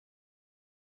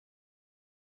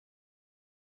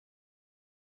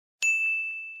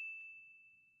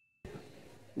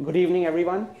Good evening,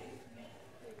 everyone.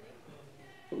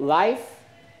 Life,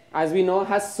 as we know,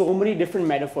 has so many different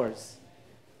metaphors.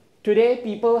 Today,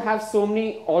 people have so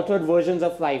many altered versions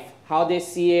of life, how they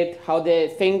see it, how they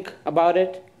think about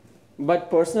it. But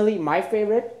personally, my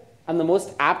favorite, and the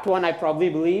most apt one I probably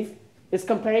believe, is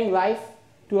comparing life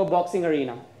to a boxing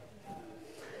arena.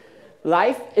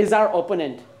 Life is our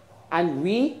opponent, and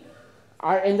we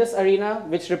are in this arena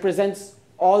which represents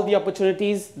all the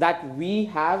opportunities that we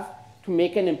have to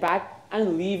make an impact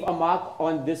and leave a mark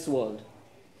on this world.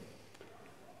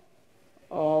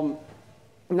 Um,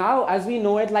 Now, as we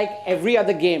know it, like every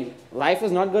other game, life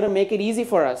is not going to make it easy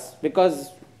for us because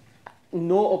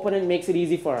no opponent makes it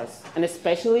easy for us. And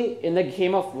especially in the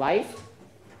game of life,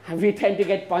 we tend to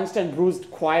get punched and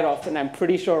bruised quite often. I'm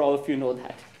pretty sure all of you know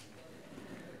that.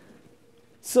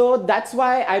 So that's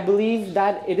why I believe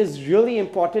that it is really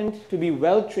important to be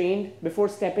well trained before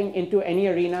stepping into any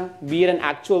arena, be it an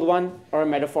actual one or a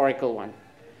metaphorical one.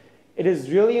 It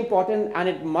is really important, and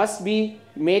it must be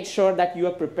made sure that you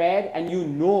are prepared and you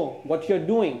know what you're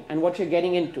doing and what you're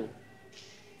getting into.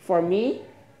 For me,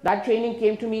 that training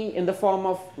came to me in the form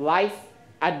of life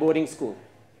at boarding school.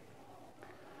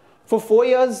 For 4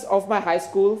 years of my high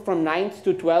school, from 9th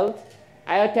to 12th,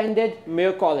 I attended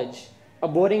Mayo College, a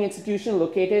boarding institution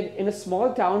located in a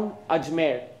small town,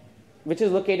 Ajmer, which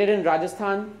is located in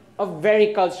Rajasthan, a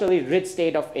very culturally rich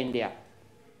state of India.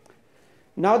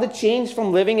 Now the change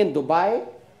from living in Dubai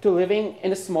to living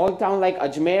in a small town like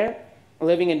Ajmer,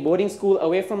 living in boarding school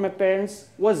away from my parents,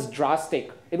 was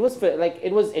drastic. It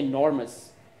was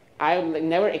enormous. I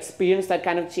never experienced that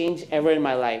kind of change ever in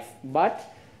my life. But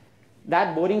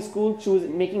that boarding school,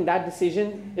 making that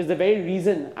decision, is the very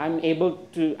reason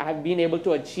I've been able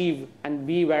to achieve and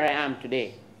be where I am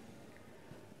today.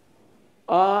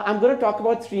 I'm going to talk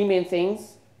about three main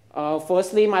things.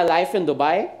 Firstly, my life in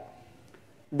Dubai.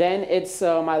 Then it's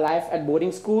my life at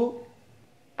boarding school,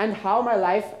 and how my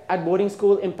life at boarding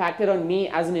school impacted on me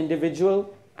as an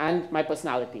individual and my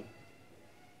personality.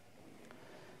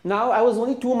 Now, I was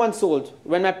only 2 months old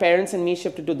when my parents and me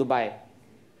shifted to Dubai,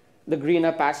 the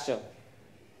greener pasture.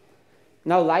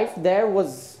 Now, life there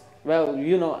was, well,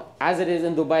 as it is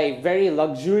in Dubai, very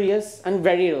luxurious and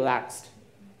very relaxed.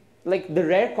 Like the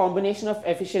rare combination of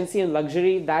efficiency and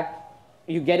luxury that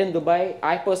you get in Dubai,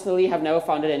 I personally have never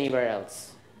found it anywhere else.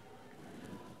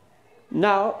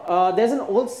 Now, there's an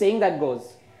old saying that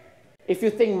goes, if you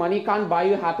think money can't buy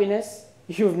you happiness,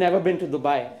 you've never been to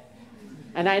Dubai.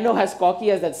 And I know, as cocky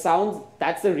as that sounds,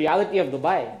 that's the reality of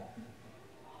Dubai.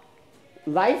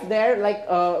 Life there, like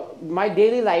my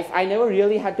daily life, I never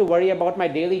really had to worry about my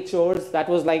daily chores. That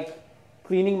was like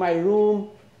cleaning my room,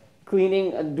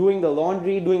 doing the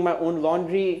laundry, doing my own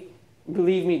laundry.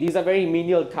 Believe me, these are very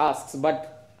menial tasks,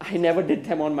 but I never did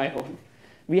them on my own.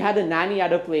 We had a nanny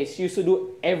at a place. She used to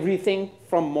do everything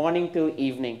from morning till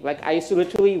evening. Like I used to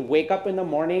literally wake up in the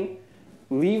morning,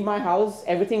 leave my house,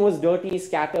 everything was dirty,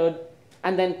 scattered,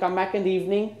 and then come back in the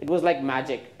evening. It was like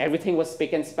magic. Everything was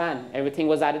spick and span. Everything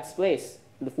was at its place.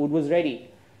 The food was ready.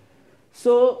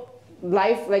 So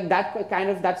life like that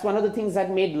that's one of the things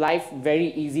that made life very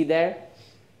easy there.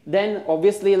 Then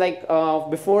obviously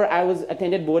before I was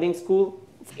attended boarding school,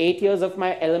 8 years of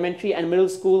my elementary and middle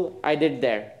school I did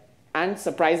there. And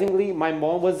surprisingly, my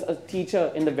mom was a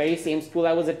teacher in the very same school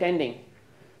I was attending.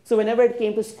 So whenever it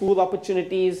came to school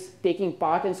opportunities, taking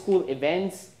part in school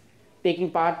events,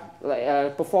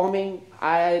 performing,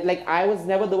 I was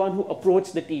never the one who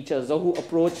approached the teachers or who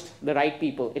approached the right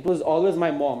people. It was always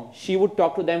my mom. She would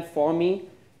talk to them for me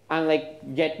and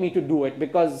get me to do it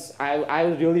because I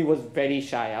really was very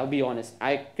shy, I'll be honest.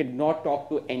 I could not talk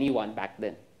to anyone back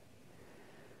then.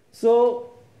 So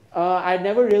I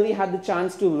never really had the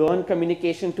chance to learn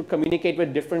communication, to communicate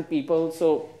with different people.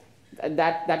 So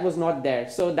that was not there.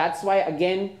 So that's why,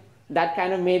 again, that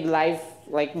kind of made life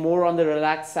more on the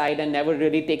relaxed side and never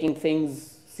really taking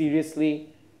things seriously.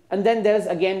 And then there's,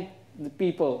 again, the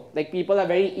people. People are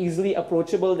very easily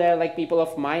approachable there, like people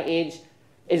of my age.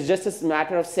 It's just a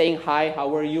matter of saying, hi,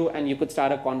 how are you? And you could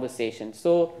start a conversation.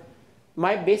 So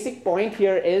my basic point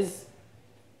here is,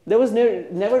 there was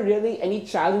never really any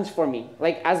challenge for me.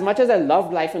 As much as I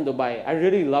loved life in Dubai, I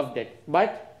really loved it.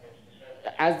 But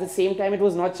at the same time, it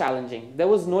was not challenging. There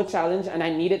was no challenge, and I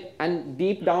needed, and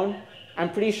deep down, I'm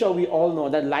pretty sure we all know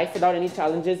that life without any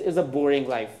challenges is a boring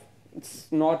life. It's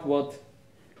not worth.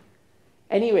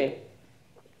 Anyway,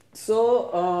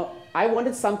 so I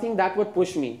wanted something that would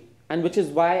push me, and which is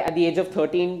why at the age of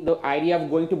 13, the idea of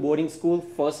going to boarding school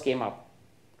first came up.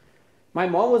 My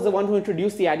mom was the one who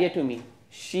introduced the idea to me.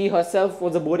 She herself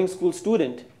was a boarding school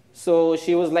student. So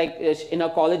she was in her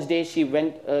college days, she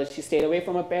stayed away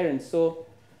from her parents. So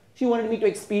She wanted me to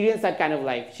experience that kind of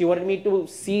life. She wanted me to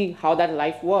see how that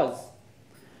life was.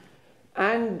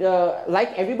 And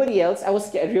like everybody else, I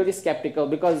was really skeptical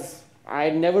because I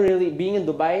never really, being in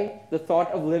Dubai, the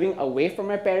thought of living away from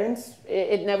my parents,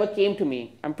 it never came to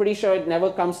me. I'm pretty sure it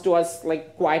never comes to us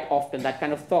like quite often, that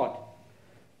kind of thought.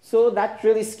 So that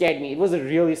really scared me. It was a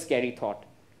really scary thought.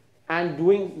 And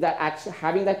doing that, actually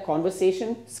having that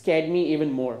conversation scared me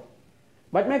even more.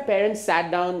 But my parents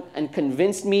sat down and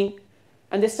convinced me,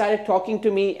 and they started talking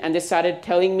to me, and they started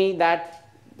telling me that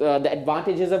the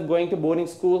advantages of going to boarding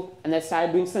school, and I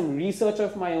started doing some research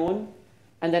of my own,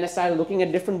 and then I started looking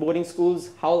at different boarding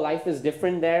schools, how life is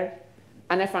different there,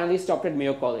 and I finally stopped at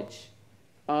Mayo College.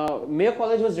 Mayo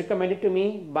College was recommended to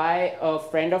me by a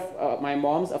friend of my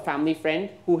mom's, a family friend,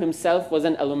 who himself was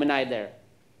an alumni there.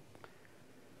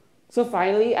 So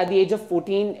finally, at the age of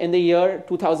 14, in the year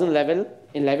 2011,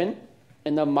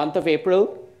 in the month of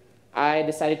April, I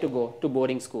decided to go to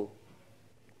boarding school.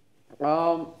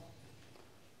 The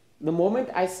moment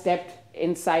I stepped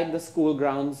inside the school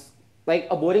grounds, like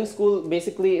a boarding school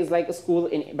basically is like a school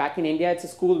back in India. It's a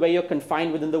school where you're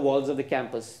confined within the walls of the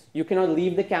campus. You cannot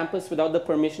leave the campus without the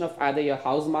permission of either your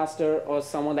housemaster or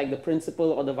someone like the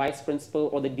principal or the vice principal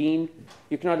or the dean.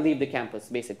 You cannot leave the campus,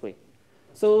 basically.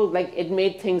 So like it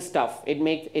made things tough. It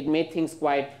made things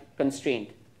quite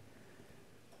constrained.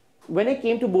 When I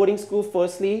came to boarding school,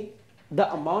 firstly,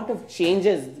 the amount of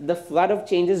changes, the flood of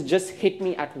changes just hit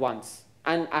me at once.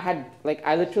 And I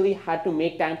literally had to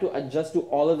make time to adjust to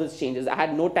all of those changes. I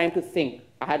had no time to think.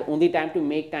 I had only time to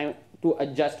make time to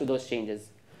adjust to those changes.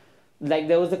 Like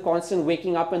there was the constant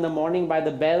waking up in the morning by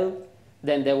the bell.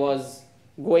 Then there was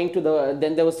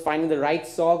then there was finding the right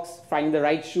socks, finding the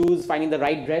right shoes, finding the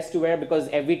right dress to wear, because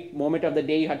every moment of the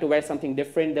day you had to wear something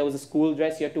different. There was a school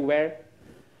dress you had to wear.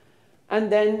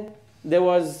 And then there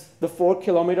was the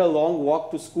 4-kilometer long walk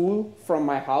to school from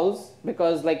my house,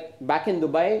 because like back in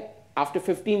Dubai, after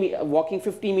walking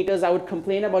 50 meters, I would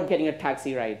complain about getting a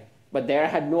taxi ride. But there I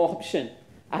had no option.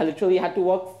 I literally had to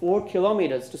walk 4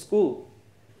 kilometers to school.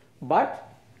 But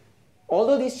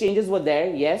although these changes were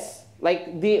there, yes, like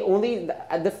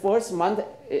at the first month,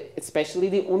 especially,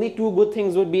 the only two good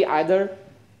things would be either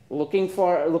looking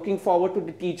forward to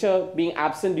the teacher being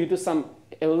absent due to some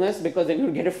illness, because then you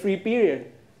would get a free period.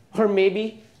 Or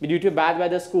maybe due to bad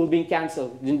weather, school being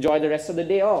cancelled, enjoy the rest of the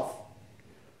day off.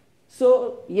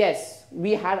 So yes,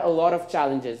 we had a lot of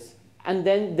challenges. And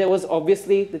then there was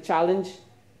obviously the challenge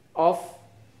of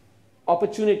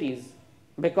opportunities.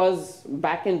 Because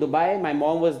back in Dubai, my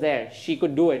mom was there. She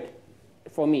could do it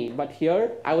for me. But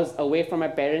here, I was away from my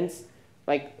parents,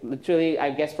 like literally,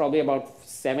 I guess probably about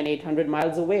 700-800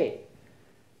 miles away.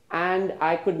 And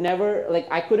I could never, like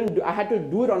I had to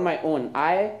do it on my own.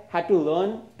 I had to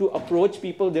learn to approach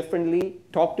people differently,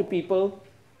 talk to people,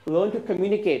 learn to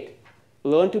communicate.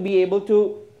 Learn to be able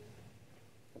to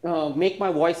make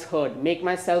my voice heard, make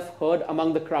myself heard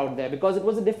among the crowd there, because it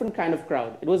was a different kind of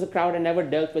crowd. It was a crowd I never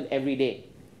dealt with every day.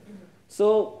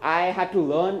 So I had to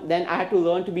learn, then I had to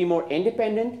learn to be more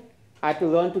independent. I had to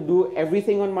learn to do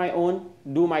everything on my own,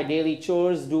 do my daily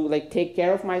chores, take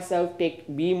care of myself,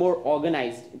 be more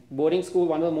organized. Boarding school,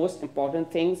 one of the most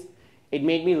important things it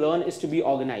made me learn is to be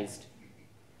organized.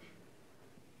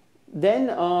 Then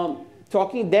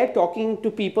talking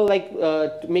to people,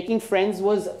 making friends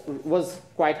was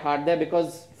quite hard there,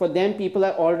 because for them, people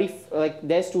are already,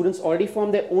 their students already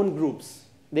form their own groups.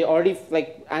 They already,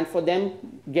 and for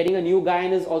them, getting a new guy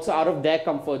in is also out of their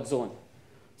comfort zone.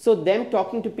 So them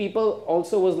talking to people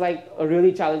also was like a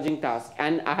really challenging task.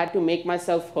 And I had to make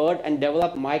myself heard and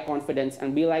develop my confidence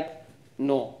and be like,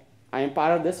 no, I am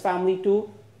part of this family too.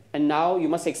 And now you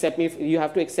must accept me, you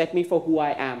have to accept me for who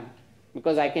I am.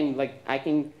 Because I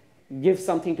can give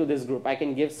something to this group. I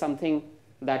can give something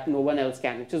that no one else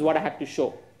can, which is what I had to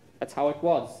show. That's how it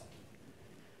was.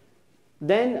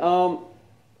 Then,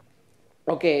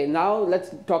 okay, now let's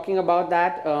talking about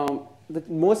that. The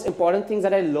most important things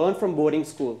that I learned from boarding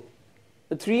school.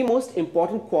 The 3 most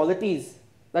important qualities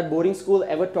that boarding school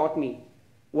ever taught me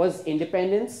was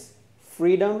independence,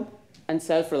 freedom, and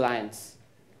self-reliance.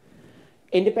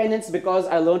 Independence, because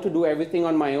I learned to do everything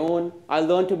on my own. I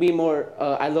learned to be more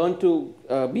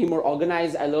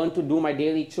organized. I learned to do my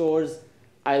daily chores.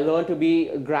 I learned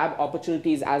to grab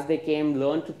opportunities as they came,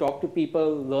 learned to talk to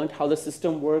people, learned how the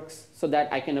system works so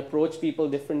that I can approach people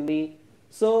differently.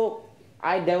 So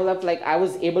I developed, I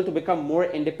was able to become more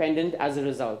independent as a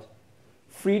result.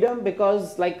 Freedom,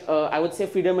 because I would say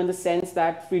freedom in the sense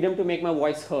that freedom to make my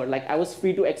voice heard. I was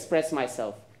free to express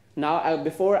myself. Now,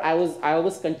 before I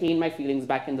always contained my feelings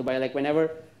back in Dubai. Whenever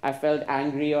I felt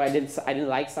angry or I didn't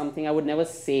like something, I would never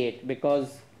say it,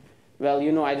 because well,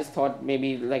 you know, I just thought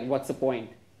maybe like, what's the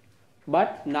point?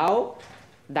 But now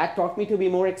that taught me to be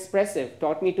more expressive,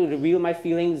 taught me to reveal my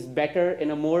feelings better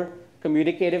in a more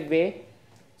communicative way,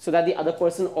 so that the other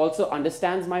person also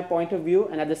understands my point of view,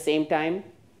 and at the same time,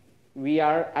 we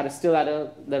are still at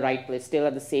the right place, still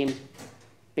at the same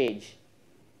page.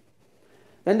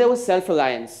 Then there was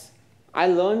self-reliance. I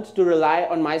learned to rely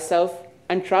on myself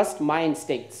and trust my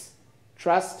instincts,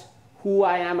 trust who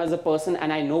I am as a person,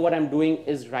 and I know what I'm doing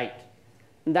is right.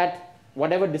 And that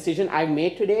whatever decision I've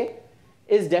made today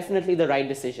is definitely the right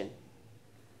decision.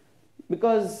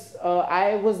 Because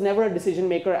I was never a decision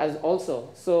maker as also.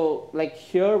 So like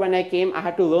here when I came, I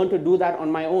had to learn to do that on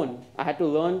my own. I had to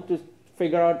learn to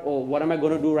figure out, oh, what am I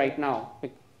going to do right now?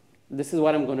 Like, this is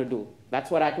what I'm going to do. That's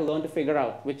what I had to learn to figure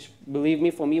out, which, believe me,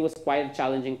 for me was quite a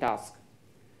challenging task.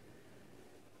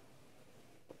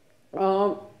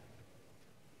 I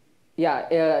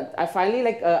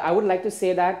finally, I would like to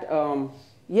say that,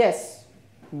 yes,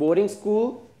 boarding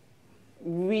school,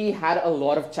 we had a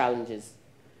lot of challenges.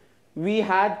 We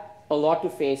had a lot to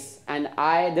face, and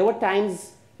there were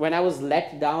times when I was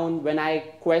let down, when I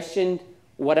questioned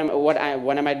what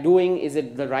am I doing? Is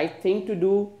it the right thing to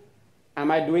do?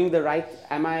 Am I doing the right?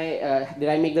 Did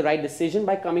I make the right decision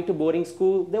by coming to boarding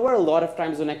school? There were a lot of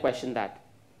times when I questioned that.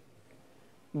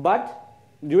 But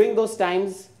during those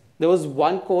times, there was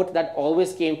one quote that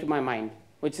always came to my mind,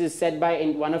 which is said by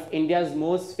one of India's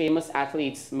most famous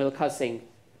athletes, Milkha Singh.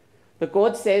 The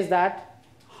quote says that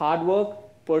hard work,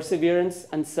 perseverance,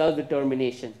 and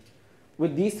self-determination.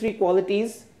 With these three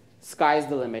qualities, sky's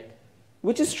the limit,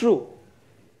 which is true.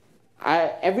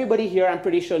 Everybody here, I'm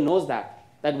pretty sure, knows that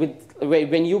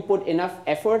when you put enough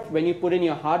effort, when you put in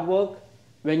your hard work,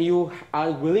 when you are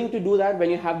willing to do that,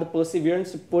 when you have the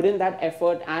perseverance to put in that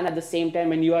effort, and at the same time,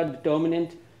 when you are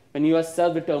determined, when you are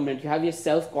self-determined, you have your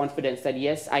self-confidence that,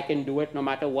 yes, I can do it no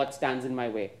matter what stands in my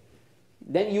way,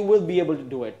 then you will be able to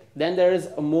do it. Then there is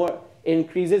it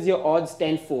increases your odds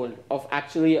tenfold of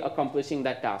actually accomplishing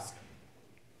that task.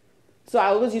 So I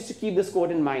always used to keep this quote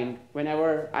in mind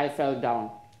whenever I fell down.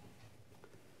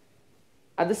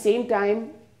 At the same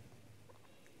time,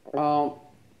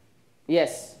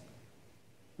 yes,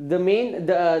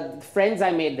 the friends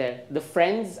I made there, the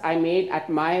friends I made at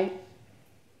my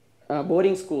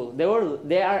boarding school,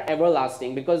 they are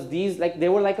everlasting, because they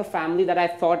were like a family that I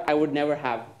thought I would never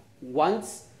have.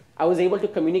 Once I was able to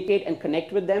communicate and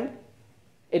connect with them,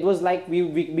 it was like we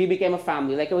became a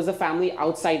family, like it was a family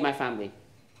outside my family.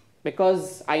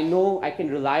 Because I know I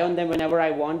can rely on them whenever I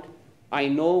want. I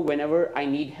know whenever I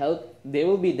need help, they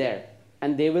will be there.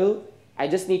 And I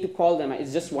just need to call them.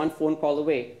 It's just one phone call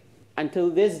away. Until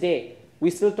this day, we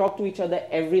still talk to each other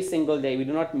every single day. We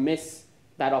do not miss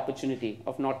that opportunity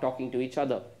of not talking to each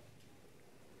other.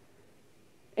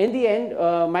 In the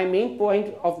end, my main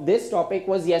point of this topic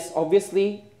was, yes,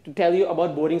 obviously, to tell you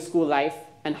about boarding school life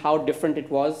and how different it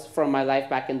was from my life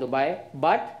back in Dubai.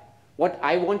 But what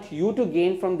I want you to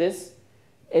gain from this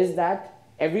is that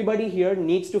everybody here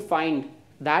needs to find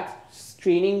that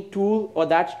training tool or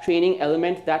that training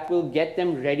element that will get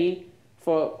them ready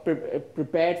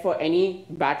prepared for any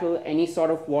battle, any sort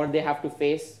of war they have to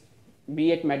face,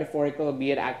 be it metaphorical,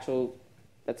 be it actual.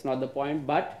 That's not the point.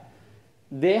 But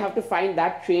they have to find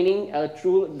that training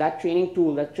tool, that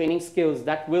training skills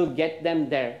that will get them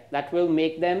there, that will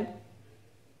make them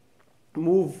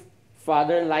move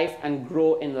farther in life and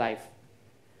grow in life.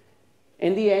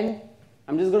 In the end,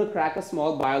 I'm just going to crack a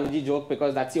small biology joke,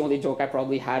 because that's the only joke I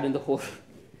probably had in the whole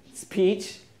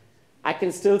speech. I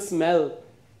can still smell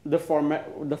the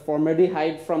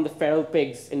formaldehyde from the feral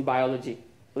pigs in biology,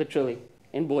 literally,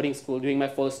 in boarding school during my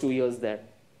first 2 years there.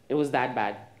 It was that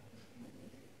bad.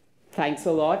 Thanks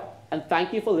a lot, and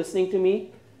thank you for listening to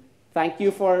me. Thank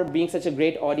you for being such a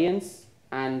great audience,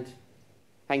 and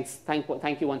thank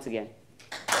you once again.